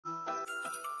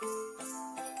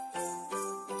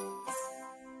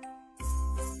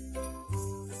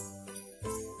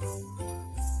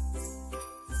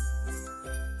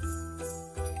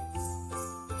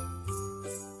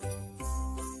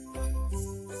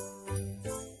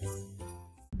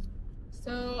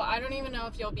I don't even know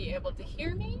if you'll be able to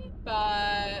hear me,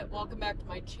 but welcome back to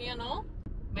my channel.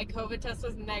 My COVID test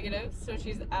was negative, so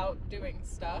she's out doing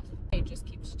stuff. It just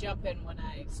keeps jumping when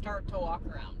I start to walk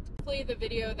around. Hopefully the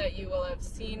video that you will have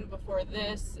seen before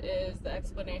this is the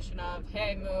explanation of,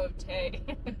 hey, I moved, hey,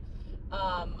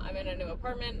 I'm in a new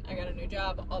apartment, I got a new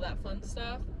job, all that fun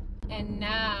stuff. And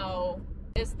now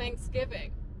is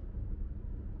Thanksgiving.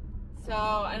 So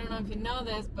I don't know if you know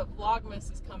this, but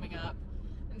Vlogmas is coming up.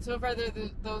 And so far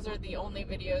those are the only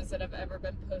videos that have ever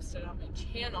been posted on my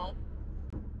channel.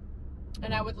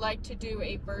 And I would like to do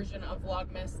a version of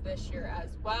Vlogmas this year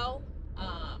as well.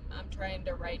 I'm trying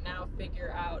to right now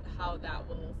figure out how that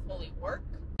will fully work.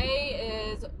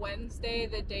 Today is Wednesday,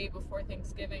 the day before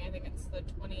Thanksgiving. I think it's the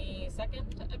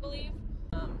 22nd, I believe.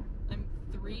 I'm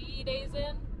 3 days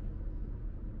in,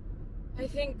 I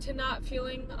think, to not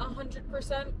feeling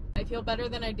 100%. I feel better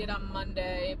than I did on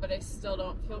Monday, but I still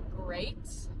don't feel great.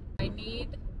 I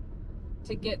need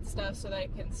to get stuff so that I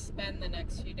can spend the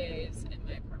next few days in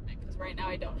my apartment, because right now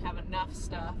I don't have enough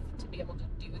stuff to be able to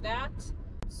do that.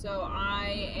 So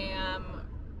I am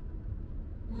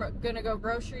gonna go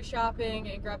grocery shopping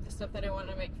and grab the stuff that I want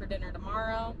to make for dinner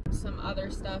tomorrow. Some other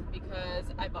stuff because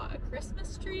I bought a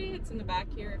Christmas tree. It's in the back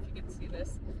here if you can see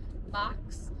this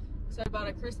box. So I bought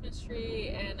a Christmas tree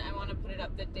and I want to put it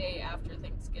up the day after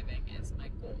Thanksgiving is my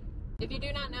goal. If you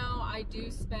do not know, I do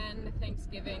spend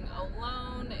Thanksgiving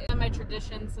alone. It's my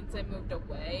tradition since I moved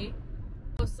away.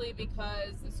 Mostly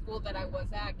because the school that I was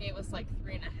at gave us like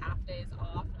 3.5 days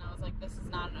off, and I was like, this is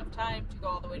not enough time to go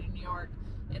all the way to New York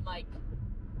and like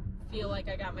feel like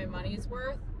I got my money's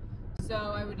worth. So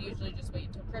I would usually just wait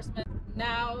until Christmas.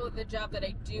 Now the job that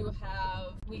I do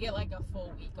have, we get like a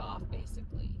full week off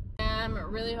basically. I'm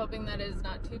really hoping that it is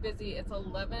not too busy. It's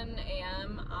 11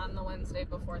 a.m. on the Wednesday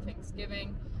before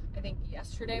Thanksgiving. I think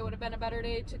yesterday would have been a better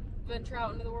day to venture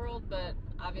out into the world, but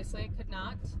obviously I could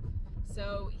not.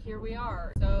 So here we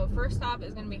are. So first stop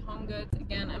is going to be Home Goods.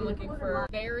 Again, I'm looking for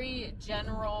very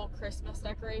general Christmas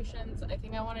decorations. I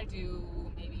think I want to do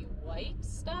maybe white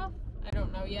stuff. I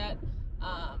don't know yet,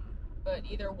 but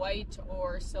either white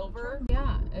or silver.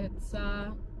 Yeah, it's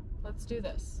let's do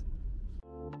this.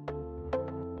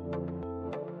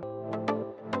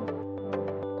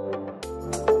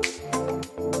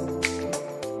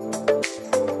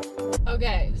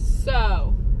 Okay,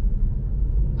 so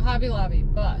Hobby Lobby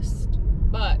bust.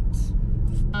 But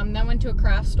then went to a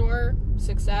craft store,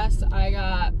 success. I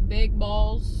got big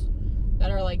balls that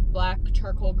are like black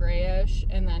charcoal grayish,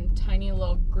 and then tiny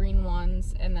little green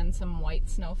ones, and then some white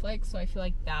snowflakes. So I feel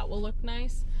like that will look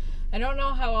nice. I don't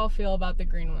know how I'll feel about the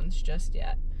green ones just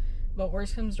yet, but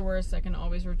worst comes to worst, I can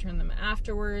always return them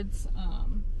afterwards.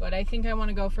 But I think I want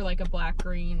to go for like a black,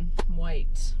 green,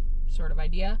 white sort of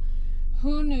idea.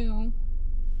 Who knew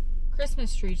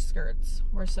Christmas tree skirts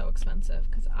were so expensive?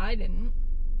 Because I didn't.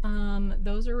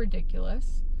 Those are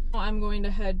ridiculous. I'm going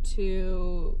to head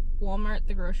to Walmart,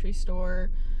 the grocery store,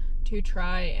 to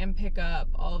try and pick up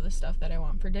all of the stuff that I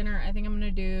want for dinner. I think I'm going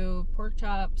to do pork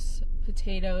chops,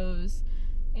 potatoes,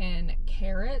 and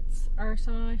carrots are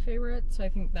some of my favorites. So I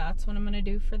think that's what I'm going to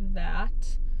do for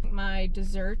that. My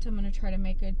dessert, I'm going to try to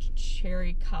make a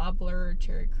cherry cobbler or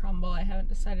cherry crumble. I haven't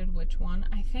decided which one.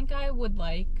 I think I would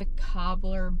like the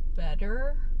cobbler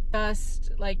better.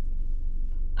 Just like,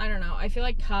 I don't know. I feel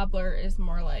like cobbler is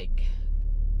more like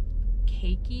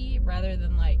cakey rather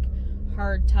than like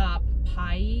hard top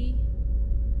pie-y.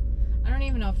 I don't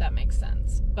even know if that makes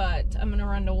sense, but I'm gonna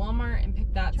run to Walmart and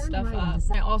pick that stuff up.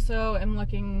 I also am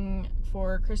looking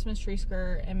for a Christmas tree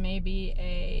skirt and maybe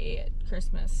a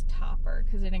Christmas topper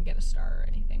because I didn't get a star or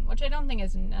anything, which I don't think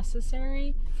is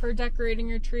necessary for decorating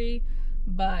your tree,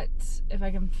 but if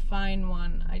I can find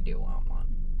one, I do want one.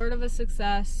 Sort of a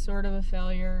success, sort of a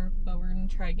failure, but we're gonna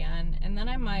try again. And then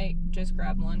I might just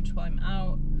grab lunch while I'm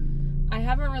out. I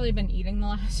haven't really been eating the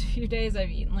last few days. I've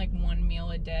eaten like one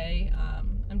meal a day.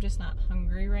 I'm just not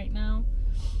hungry right now.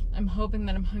 I'm hoping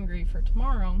that I'm hungry for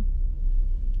tomorrow,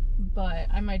 but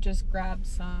I might just grab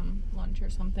some lunch or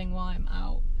something while I'm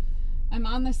out. I'm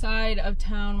on the side of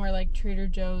town where like Trader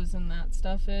Joe's and that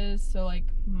stuff is, so like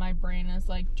my brain is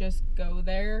like, just go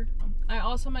there. I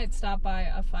also might stop by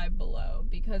a Five Below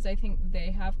because I think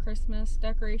they have Christmas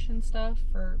decoration stuff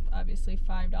for obviously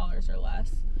 $5 or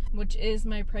less, which is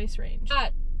my price range.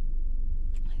 But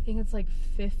I think it's like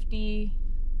 50,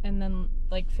 and then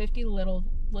like 50 little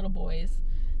boys,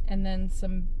 and then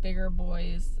some bigger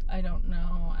boys. I don't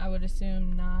know, I would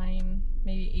assume 9,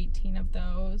 maybe 18 of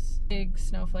those. Big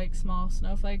snowflakes, small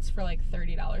snowflakes for like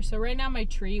 $30. So right now my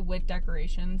tree with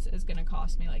decorations is gonna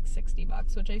cost me like 60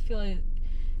 bucks, which I feel like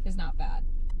is not bad.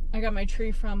 I got my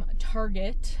tree from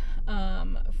Target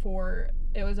for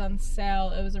It was on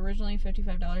sale. It was originally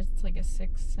 $55. It's like a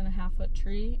 6.5 foot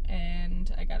tree,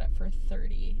 and I got it for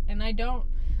 $30. And I don't,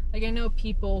 like, I know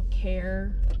people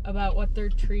care about what their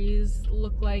trees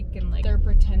look like and like they're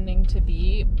pretending to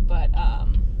be, but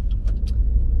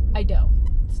I don't.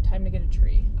 It's time to get a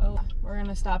tree. Oh, we're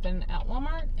gonna stop in at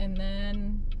Walmart and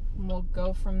then we'll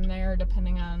go from there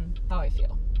depending on how I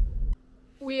feel.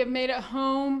 We have made it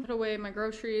home, put away my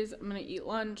groceries. I'm gonna eat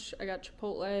lunch. I got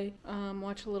Chipotle,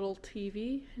 watch a little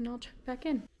TV, and I'll check back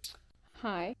in.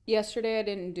 Hi. Yesterday I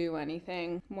didn't do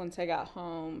anything once I got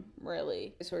home,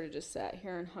 really. I sort of just sat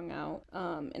here and hung out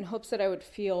in hopes that I would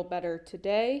feel better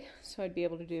today, so I'd be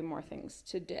able to do more things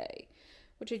today,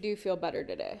 which I do feel better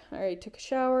today. I already took a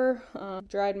shower,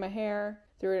 dried my hair,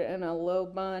 threw it in a low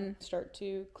bun, start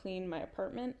to clean my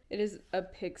apartment. It is a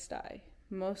pigsty.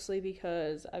 Mostly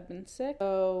because I've been sick.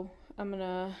 So I'm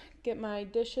gonna get my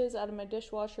dishes out of my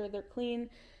dishwasher. They're clean,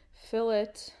 fill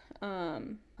it,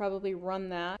 probably run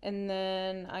that. And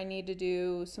then I need to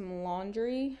do some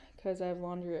laundry because I have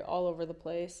laundry all over the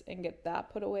place and get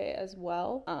that put away as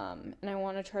well. And I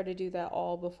wanna try to do that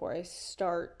all before I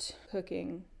start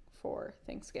cooking for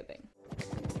Thanksgiving.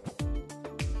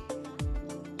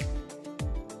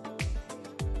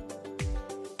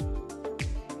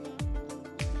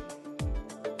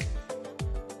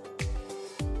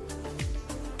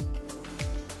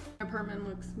 Apartment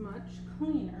looks much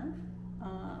cleaner.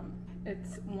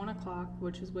 It's 1 o'clock,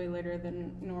 which is way later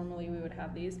than normally we would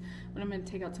have these. But I'm gonna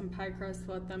take out some pie crusts,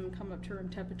 let them come up to room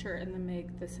temperature, and then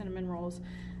make the cinnamon rolls.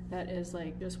 That is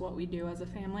like just what we do as a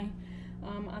family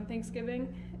on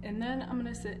Thanksgiving. And then I'm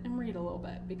gonna sit and read a little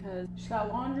bit because she's got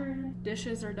laundry,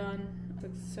 dishes are done. It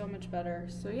looks so much better.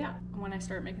 So yeah, when I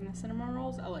start making the cinnamon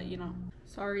rolls, I'll let you know.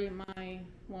 Sorry, my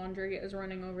laundry is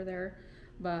running over there.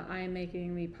 But I am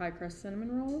making the pie crust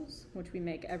cinnamon rolls, which we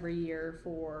make every year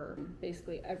for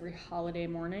basically every holiday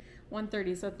morning.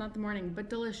 1:30, so it's not the morning, but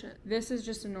delicious. This is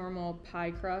just a normal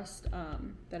pie crust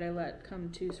that I let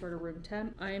come to sort of room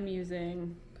temp. I am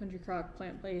using Country Crock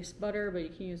plant-based butter, but you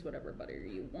can use whatever butter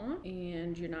you want,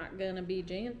 and you're not gonna be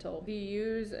gentle. If you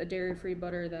use a dairy-free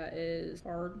butter that is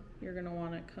hard, you're gonna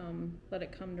wanna let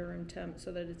it come to room temp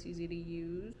so that it's easy to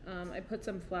use. I put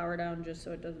some flour down just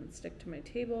so it doesn't stick to my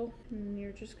table, and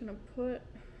you're just gonna put a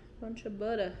bunch of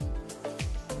butter.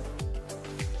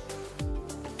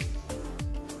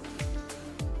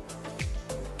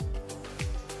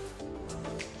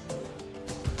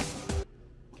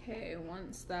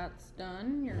 Once that's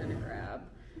done, you're gonna grab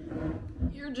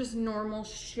your just normal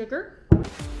sugar.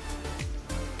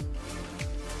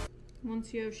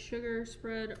 Once you have sugar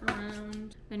spread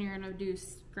around, then you're gonna do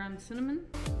ground cinnamon.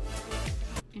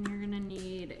 And you're gonna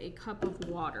need a cup of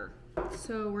water.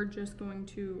 So we're just going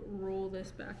to roll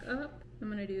this back up. I'm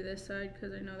gonna do this side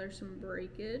because I know there's some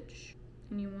breakage.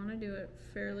 And you wanna do it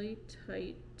fairly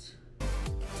tight.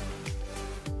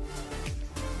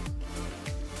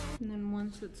 And then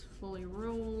once it's fully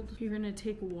rolled, you're gonna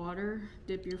take water,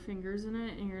 dip your fingers in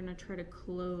it, and you're gonna try to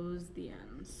close the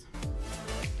ends.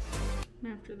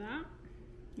 And after that,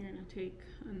 you're gonna take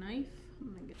a knife,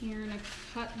 you're gonna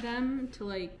cut them to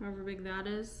like however big that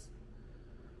is.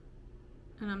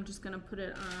 And I'm just gonna put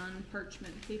it on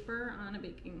parchment paper on a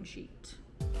baking sheet.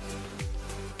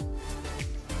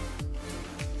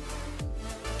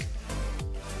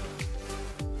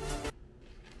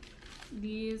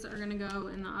 These are gonna go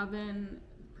in the oven,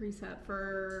 preset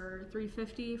for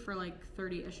 350 for like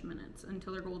 30-ish minutes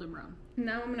until they're golden brown.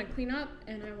 Now I'm gonna clean up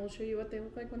and I will show you what they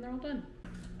look like when they're all done.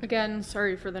 Again,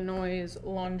 sorry for the noise,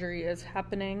 laundry is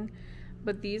happening,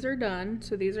 but these are done.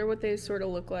 So these are what they sort of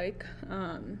look like.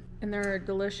 And they're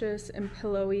delicious and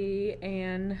pillowy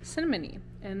and cinnamony.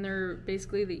 And they're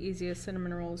basically the easiest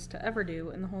cinnamon rolls to ever do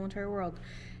in the whole entire world.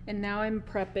 And now I'm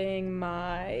prepping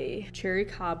my cherry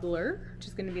cobbler, which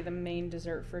is gonna be the main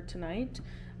dessert for tonight.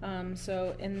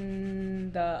 So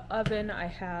in the oven, I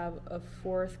have a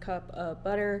 1/4 cup of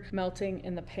butter melting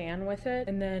in the pan with it.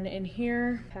 And then in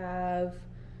here, I have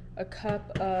a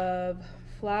cup of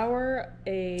flour,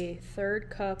 a 1/3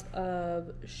 cup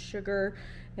of sugar,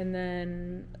 and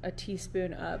then a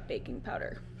teaspoon of baking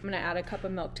powder. I'm gonna add a cup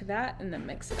of milk to that and then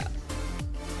mix it up.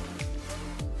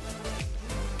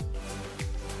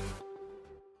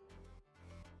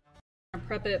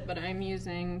 Prep it, but I'm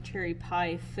using cherry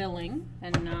pie filling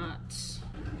and not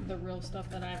the real stuff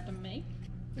that I have to make.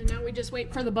 And now we just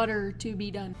wait for the butter to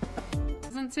be done. It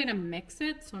doesn't say to mix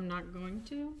it, so I'm not going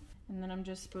to. And then I'm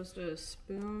just supposed to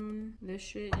spoon this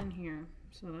shit in here.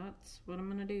 So that's what I'm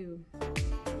gonna do.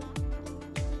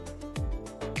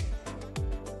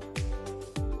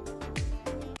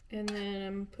 And then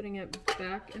I'm putting it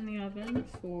back in the oven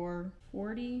for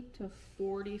 40 to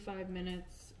 45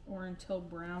 minutes or until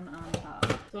brown on top.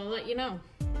 So I'll let you know.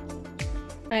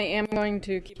 I am going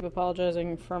to keep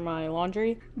apologizing for my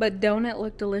laundry, but don't it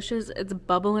look delicious? It's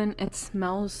bubbling, it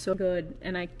smells so good,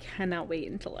 and I cannot wait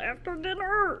until after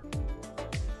dinner.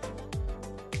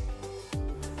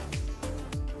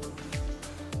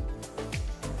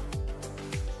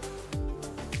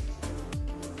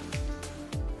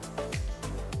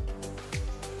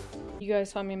 You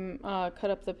guys saw me cut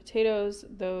up the potatoes.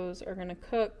 Those are gonna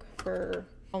cook for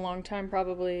a long time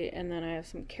probably, and then I have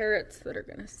some carrots that are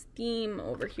gonna steam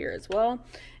over here as well,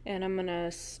 and I'm gonna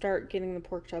start getting the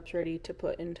pork chops ready to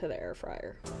put into the air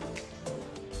fryer.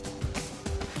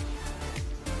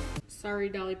 Sorry,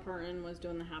 Dolly Parton was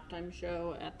doing the halftime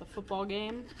show at the football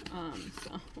game,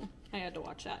 so I had to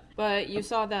watch that. But you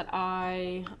saw that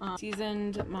I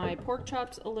seasoned my pork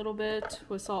chops a little bit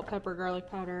with salt, pepper, garlic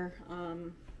powder.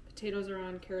 Potatoes are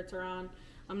on, carrots are on.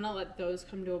 I'm gonna let those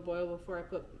come to a boil before I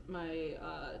put my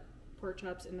pork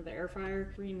chops into the air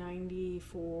fryer. 390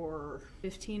 for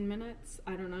 15 minutes.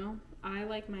 I don't know. I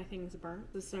like my things burnt.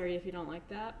 So sorry if you don't like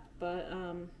that, but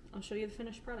I'll show you the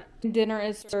finished product. Dinner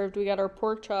is served. We got our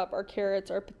pork chop, our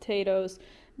carrots, our potatoes,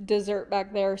 dessert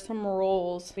back there, some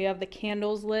rolls. We have the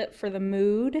candles lit for the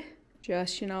mood.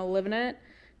 Just, you know, living it.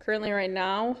 Currently right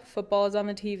now, football is on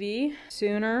the TV.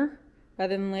 Sooner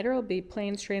rather than later, it'll be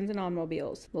planes, trains, and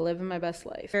automobiles. Living my best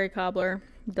life. Berry cobbler,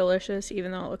 delicious,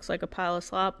 even though it looks like a pile of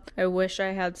slop. I wish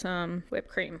I had some whipped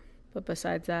cream, but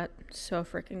besides that, so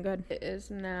freaking good. It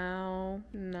is now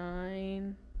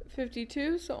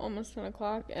 9:52, so almost 10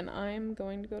 o'clock, and I'm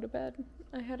going to go to bed.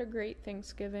 I had a great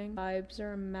Thanksgiving. Vibes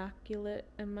are immaculate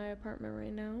in my apartment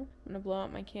right now. I'm gonna blow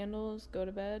out my candles, go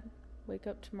to bed, wake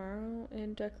up tomorrow,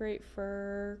 and decorate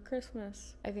for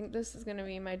Christmas. I think this is gonna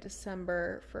be my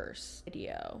December 1st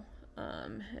video.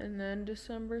 And then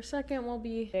December 2nd will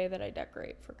be the day that I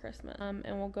decorate for Christmas.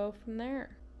 And we'll go from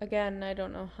there. Again, I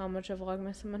don't know how much of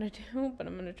Vlogmas I'm gonna do, but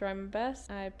I'm gonna try my best.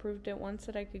 I proved it once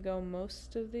that I could go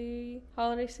most of the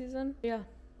holiday season. Yeah,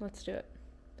 let's do it.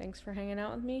 Thanks for hanging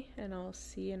out with me, and I'll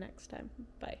see you next time.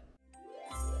 Bye.